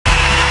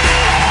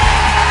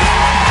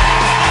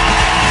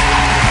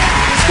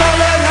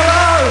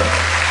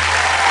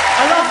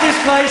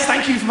yes,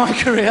 thank you for my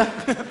career.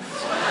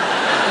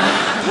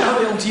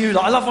 To you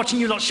lot. I love watching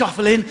you lot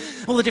shuffle in,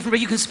 all the different...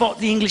 You can spot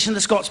the English and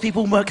the Scots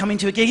people coming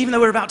to a gig, even though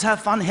we're about to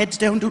have fun, heads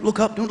down, don't look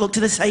up, don't look to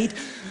the side.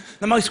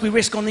 The most we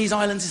risk on these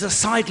islands is a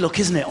side look,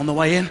 isn't it, on the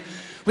way in?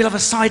 We'll have a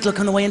side look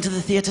on the way into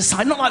the theatre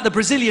side, not like the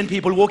Brazilian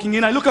people walking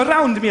in. I look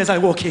around me as I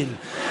walk in.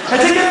 I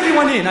take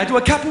everyone in, I do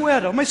a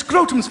capoeira, my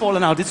scrotum's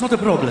fallen out, it's not a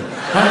problem.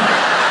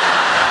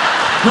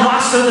 No,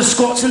 us are the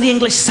Scots and the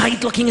English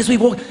side-looking as we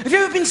walk. Have you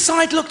ever been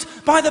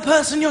side-looked by the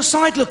person you're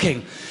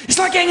side-looking? It's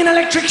like getting an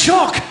electric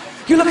shock.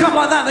 You look up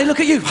like that, they look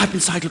at you. I've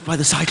been side-looked by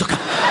the side-looker.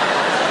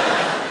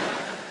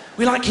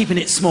 We like keeping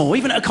it small.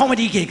 Even at a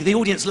comedy gig, the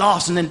audience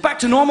laughs and then back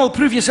to normal,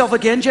 prove yourself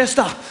again,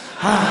 Jester. We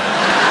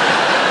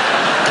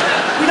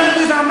don't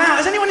move our mouth.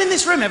 Has anyone in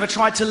this room ever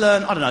tried to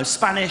learn, I don't know,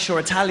 Spanish or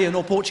Italian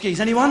or Portuguese?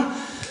 Anyone?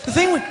 The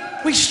thing,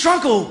 we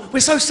struggle. We're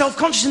so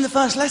self-conscious in the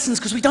first lessons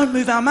because we don't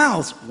move our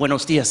mouths.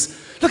 Buenos dias.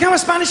 Look how a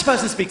Spanish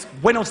person speaks.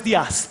 Buenos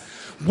dias.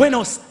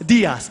 Buenos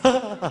dias. Look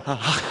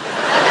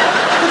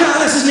at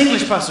this is an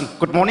English person.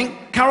 Good morning,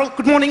 Carol.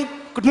 Good morning.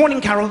 Good morning,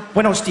 Carol.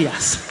 Buenos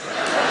dias.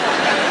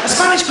 A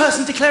Spanish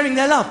person declaring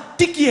their love.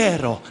 Te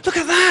quiero. Look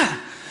at that.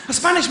 A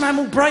Spanish man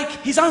will break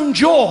his own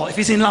jaw if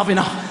he's in love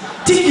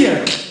enough. Te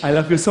quiero. I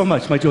love you so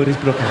much, my jaw is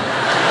broken.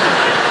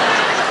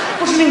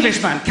 What's an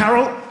English man?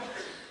 Carol,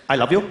 I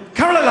love you.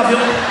 Carol, I love you.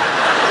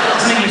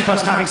 It's an English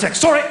person having sex.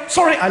 Sorry,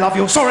 sorry, I love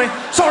you. Sorry,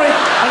 sorry,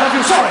 I love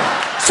you. Sorry,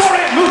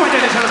 sorry, move my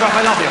Daily Telegraph,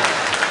 I love you.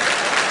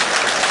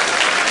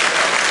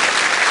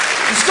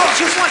 The Scots,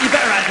 you're slightly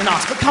better at it than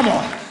us, but come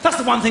on. That's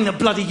the one thing that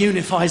bloody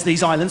unifies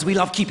these islands. We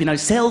love keeping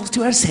ourselves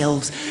to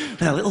ourselves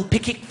with a little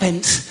picket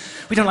fence.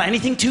 We don't like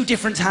anything too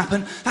different to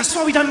happen. That's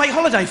why we don't make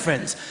holiday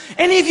friends.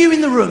 Any of you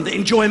in the room that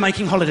enjoy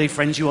making holiday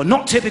friends, you are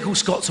not typical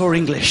Scots or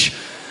English.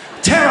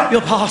 Tear up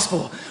your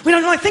passport. We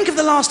don't like, think of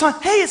the last time.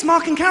 Hey, it's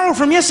Mark and Carol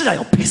from yesterday.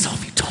 Oh, piss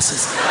off, you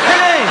tossers.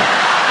 Hey,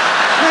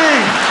 hey.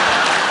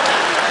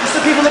 It's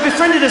the people that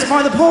befriended us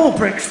by the pool,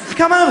 pricks.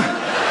 Come over.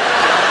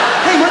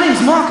 Hey, my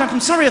name's Mark. I'm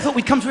sorry, I thought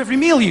we'd come to every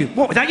meal you...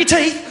 What, without your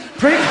teeth,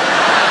 prick?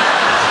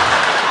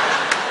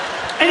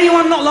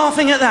 Anyone not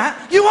laughing at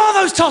that? You are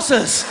those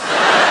tossers.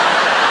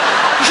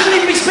 You shouldn't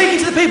even be speaking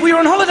to the people you're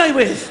on holiday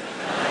with.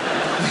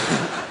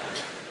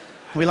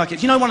 We like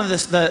it. You know, one of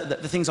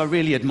the things I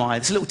really admire,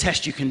 this little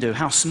test you can do,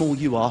 how small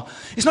you are.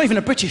 It's not even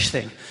a British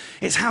thing.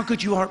 It's how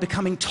good you are at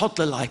becoming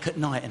toddler-like at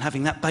night and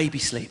having that baby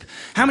sleep.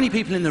 How many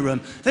people in the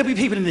room, there'll be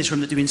people in this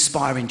room that do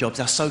inspiring jobs,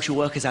 our social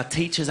workers, our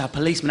teachers, our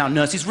policemen, our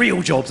nurses,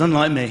 real jobs,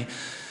 unlike me.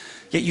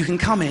 Yet you can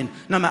come in,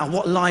 no matter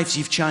what lives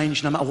you've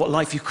changed, no matter what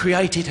life you've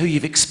created, who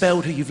you've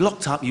expelled, who you've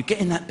locked up, you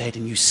get in that bed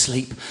and you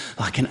sleep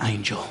like an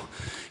angel.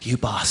 You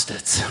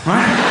bastards,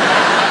 right?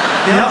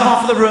 The other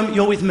half of the room,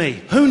 you're with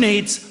me. Who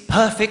needs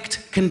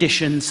perfect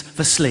conditions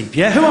for sleep,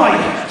 yeah? Who are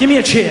you? Give me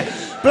a cheer.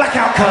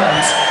 Blackout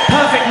curtains,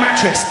 perfect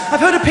mattress.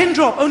 I've heard a pin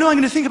drop. Oh no, I'm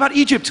going to think about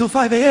Egypt till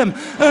 5 a.m.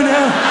 Oh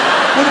no.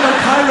 What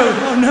about Cairo?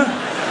 Oh no.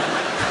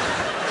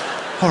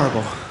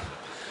 Horrible.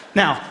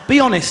 Now, be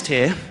honest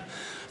here.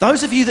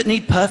 Those of you that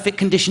need perfect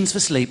conditions for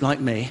sleep, like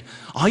me,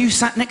 are you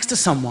sat next to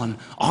someone?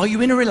 Are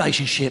you in a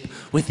relationship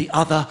with the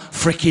other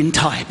frickin'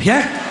 type,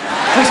 yeah?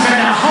 We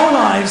spend our whole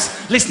lives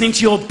listening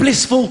to your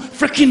blissful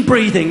frickin'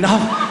 breathing. No,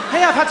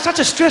 hey, I've had such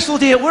a stressful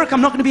day at work,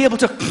 I'm not going to be able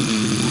to...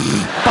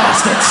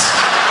 Bastards.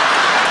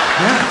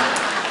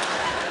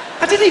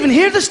 Yeah? I didn't even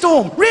hear the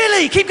storm.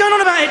 Really? Keep going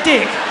on about it,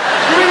 Dick.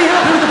 You're really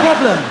helping with the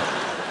problem.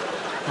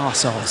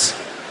 Arseholes.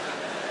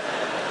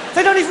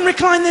 They don't even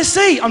recline their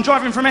seat. I'm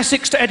driving from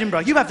Essex to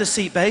Edinburgh. You have the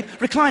seat, babe.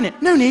 Recline it.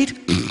 No need. Who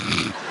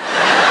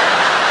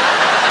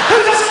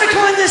doesn't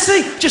recline their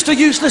seat? Just a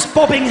useless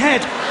bobbing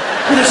head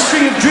with a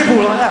string of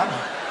dribble like that.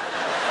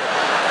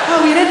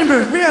 Oh, in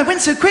Edinburgh. Really, I went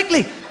so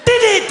quickly. Did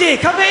it,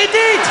 Dick? I bet it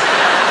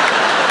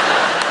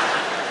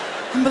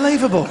did.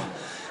 Unbelievable.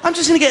 I'm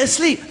just going to get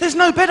asleep. There's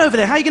no bed over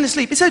there. How are you going to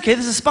sleep? It's okay.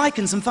 There's a spike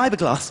and some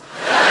fiberglass.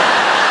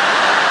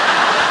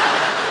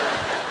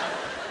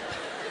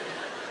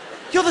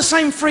 You're the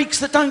same freaks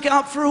that don't get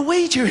up for a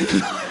wee during the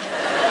night.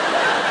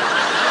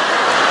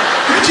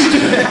 How'd you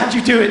do it? How'd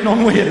you do it,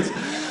 non-weirds?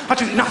 I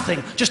do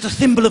nothing. Just a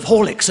thimble of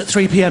Horlicks at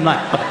 3 p.m.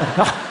 like...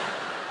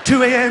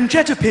 2 a.m.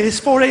 jet appears,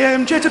 4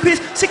 a.m. jet appears,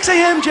 6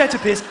 a.m. jet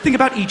appears. Think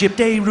about Egypt,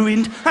 day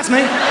ruined. That's me.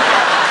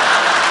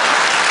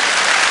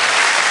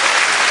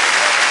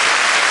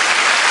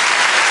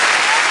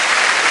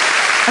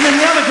 And then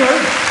the other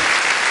group,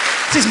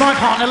 this is my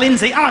partner,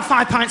 Lindsay. I'll have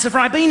 5 pints of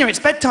Ribena, it's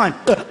bedtime.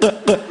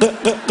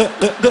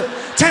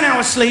 10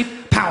 hours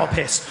sleep, power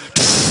piss.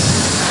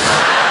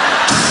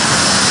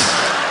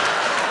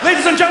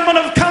 Ladies and gentlemen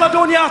of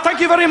Caledonia, thank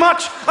you very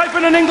much. I've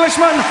been an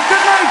Englishman.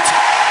 Good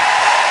night.